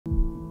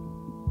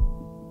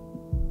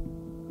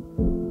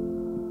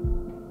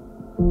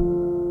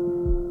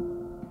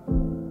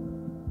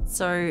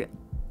So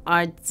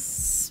I'd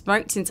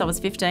smoked since I was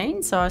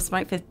 15, so I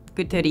smoked for a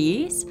good 30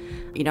 years.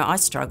 You know, I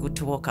struggled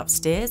to walk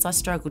upstairs. I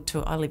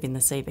live in the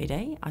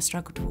CBD. I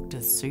struggled to walk to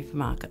the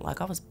supermarket. Like,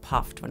 I was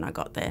puffed when I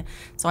got there.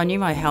 So I knew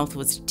my health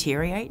was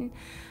deteriorating.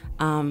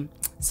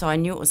 So I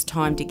knew it was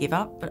time to give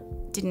up, but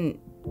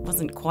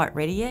wasn't quite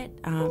ready yet.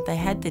 They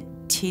had the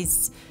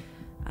TIS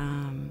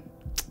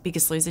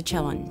Biggest Loser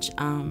Challenge.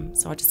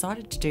 So I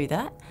decided to do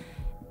that.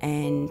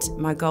 And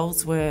my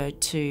goals were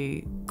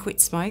to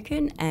quit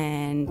smoking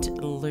and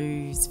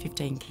lose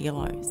 15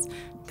 kilos. I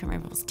can't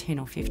remember if it was 10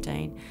 or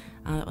 15.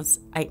 That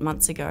was 8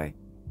 months ago.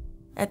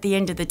 At the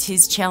end of the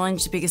TIS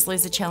challenge, the Biggest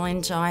Loser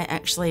Challenge,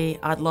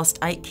 I'd lost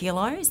 8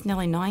 kilos,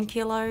 nearly 9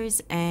 kilos,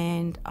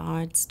 and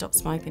I'd stopped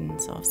smoking,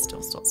 so I've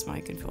still stopped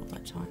smoking for all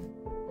that time.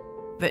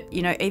 But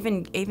you know,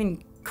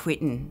 even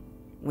quitting,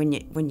 when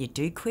you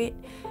do quit,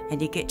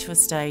 and you get to a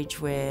stage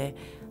where,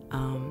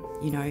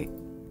 you know,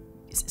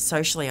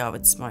 socially I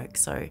would smoke,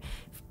 so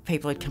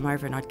people would come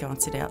over and I'd go and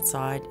sit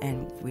outside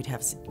and we'd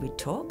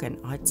talk and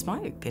I'd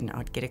smoke and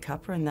I'd get a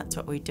cuppa, and that's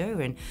what we do.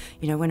 And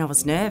you know, when I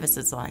was nervous,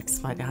 it's like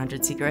smoke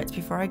 100 cigarettes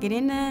before I get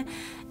in there,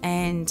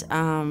 and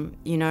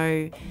you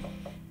know,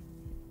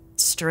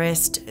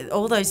 stressed,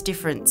 all those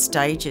different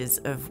stages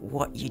of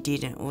what you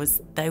did, and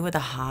they were the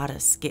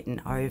hardest, getting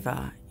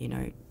over, you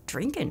know,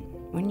 drinking.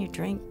 When you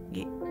drink,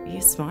 you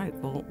smoke.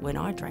 Well, when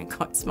I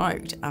drank, I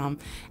smoked,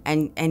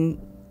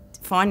 and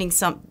finding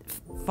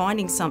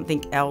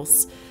something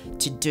else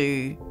to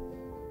do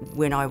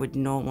when I would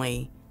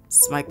normally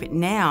smoke. But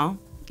now,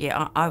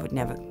 yeah, I would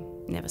never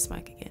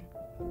smoke again.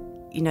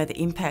 You know,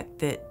 the impact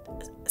that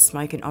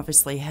smoking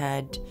obviously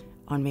had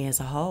on me as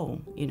a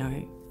whole, you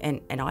know,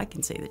 and I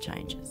can see the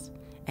changes.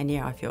 And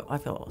yeah, I feel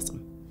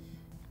awesome.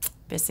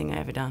 Best thing I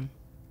ever done.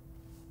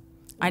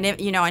 I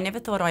never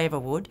thought I ever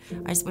would.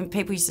 When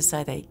people used to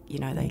say they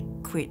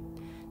quit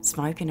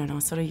smoking, and I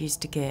sort of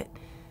used to get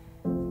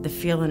the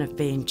feeling of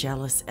being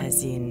jealous,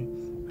 as in,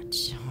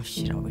 oh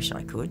shit, I wish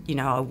I could. You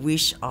know, I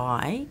wish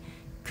I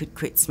could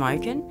quit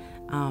smoking.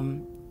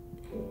 And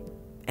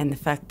the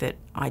fact that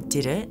I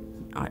did it,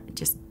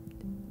 it's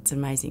an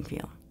amazing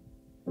feeling.